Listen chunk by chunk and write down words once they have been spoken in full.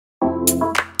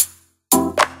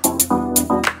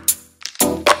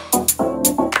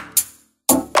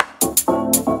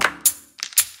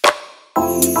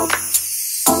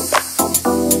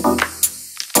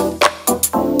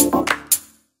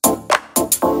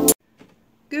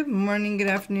Good morning, good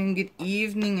afternoon, good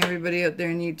evening, everybody out there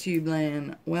in YouTube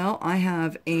land. Well, I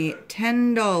have a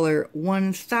 $10,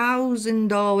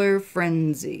 $1,000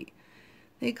 frenzy.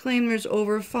 They claim there's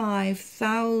over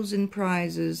 5,000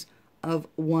 prizes of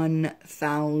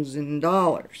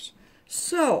 $1,000.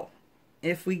 So,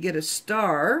 if we get a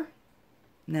star,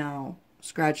 now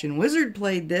Scratchin' Wizard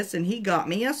played this and he got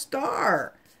me a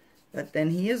star. But then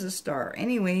he is a star.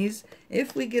 Anyways,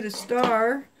 if we get a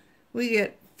star, we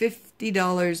get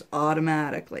 $50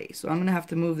 automatically. So I'm going to have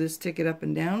to move this ticket up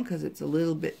and down because it's a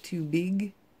little bit too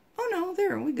big. Oh no,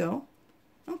 there we go.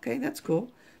 Okay, that's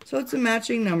cool. So it's a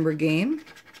matching number game.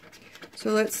 So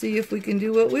let's see if we can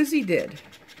do what Wizzy did.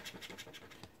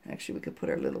 Actually, we could put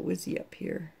our little Wizzy up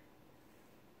here.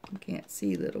 You can't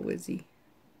see little Wizzy.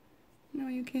 No,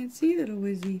 you can't see little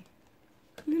Wizzy.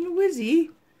 Little Wizzy.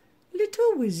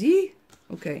 Little Wizzy.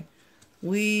 Okay.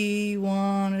 We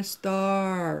want a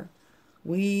star.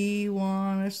 We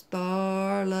want a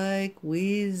star like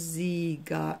Wizzy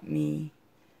got me.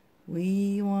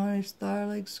 We want a star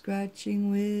like Scratching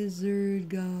Wizard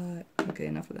got. Okay,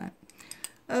 enough of that.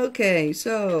 Okay,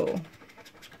 so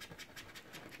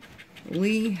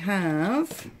we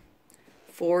have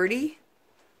 40,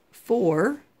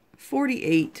 4,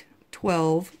 48,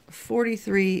 12,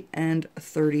 43, and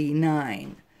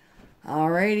 39.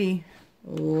 Alrighty,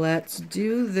 let's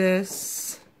do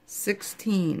this.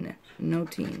 16. No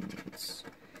teens.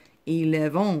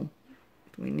 11.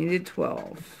 We needed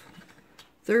 12.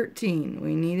 13.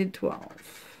 We needed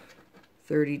 12.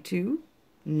 32.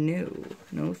 No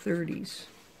 30s.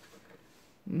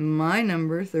 My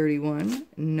number 31.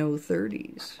 No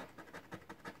 30s.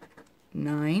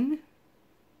 9.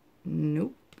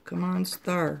 Nope. Come on,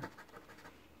 star.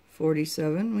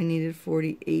 47. We needed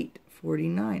 48.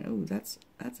 49. Oh, that's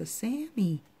a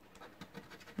Sammy.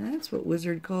 That's what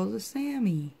Wizard calls a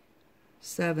Sammy.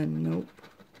 7, nope.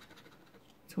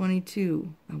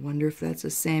 22. I wonder if that's a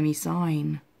Sammy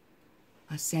sign.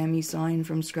 A Sammy sign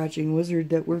from Scratching Wizard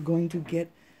that we're going to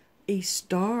get a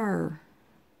star.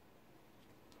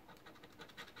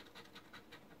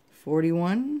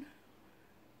 41.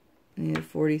 I need a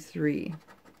 43.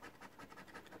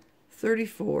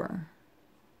 34.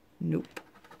 Nope.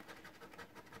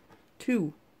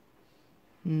 2.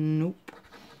 Nope.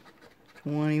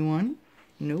 21.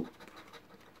 Nope.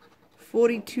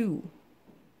 42.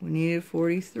 We needed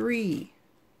 43.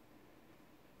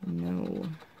 No.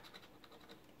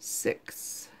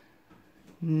 6.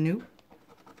 Nope.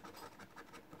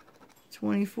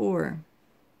 24.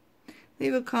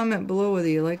 Leave a comment below whether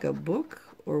you like a book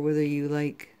or whether you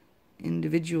like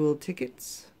individual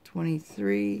tickets.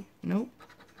 23. Nope.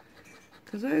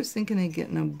 Because I was thinking of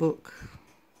getting a book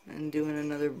and doing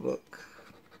another book.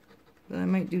 But I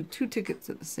might do 2 tickets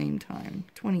at the same time.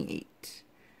 28.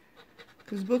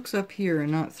 Because books up here are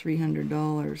not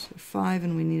 $300. 5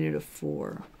 and we needed a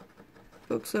 4.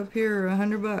 Books up here are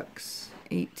 $100.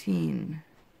 18.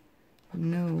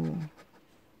 No.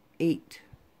 8.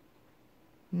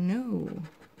 No.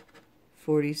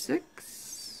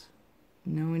 46.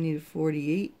 No, we need a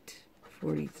 48.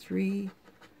 43.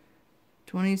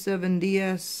 27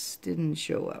 DS didn't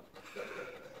show up.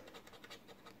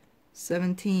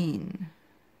 17.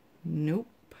 Nope.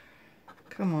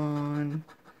 Come on.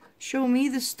 Show me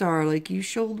the star like you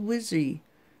showed Wizzy.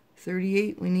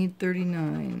 38, we need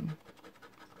 39.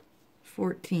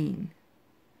 14.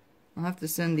 I'll have to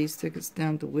send these tickets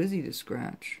down to Wizzy to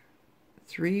scratch.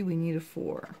 3, we need a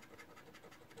 4.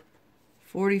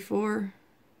 44,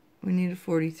 we need a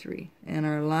 43. And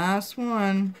our last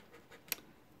one,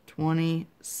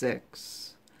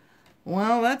 26.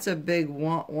 Well, that's a big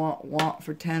want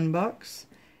for 10 bucks.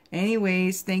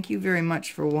 Anyways, thank you very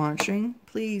much for watching.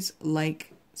 Please like,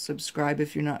 subscribe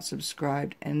if you're not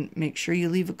subscribed, and make sure you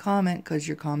leave a comment because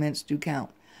your comments do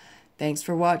count. Thanks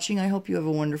for watching. I hope you have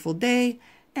a wonderful day,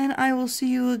 and I will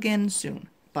see you again soon.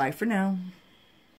 Bye for now.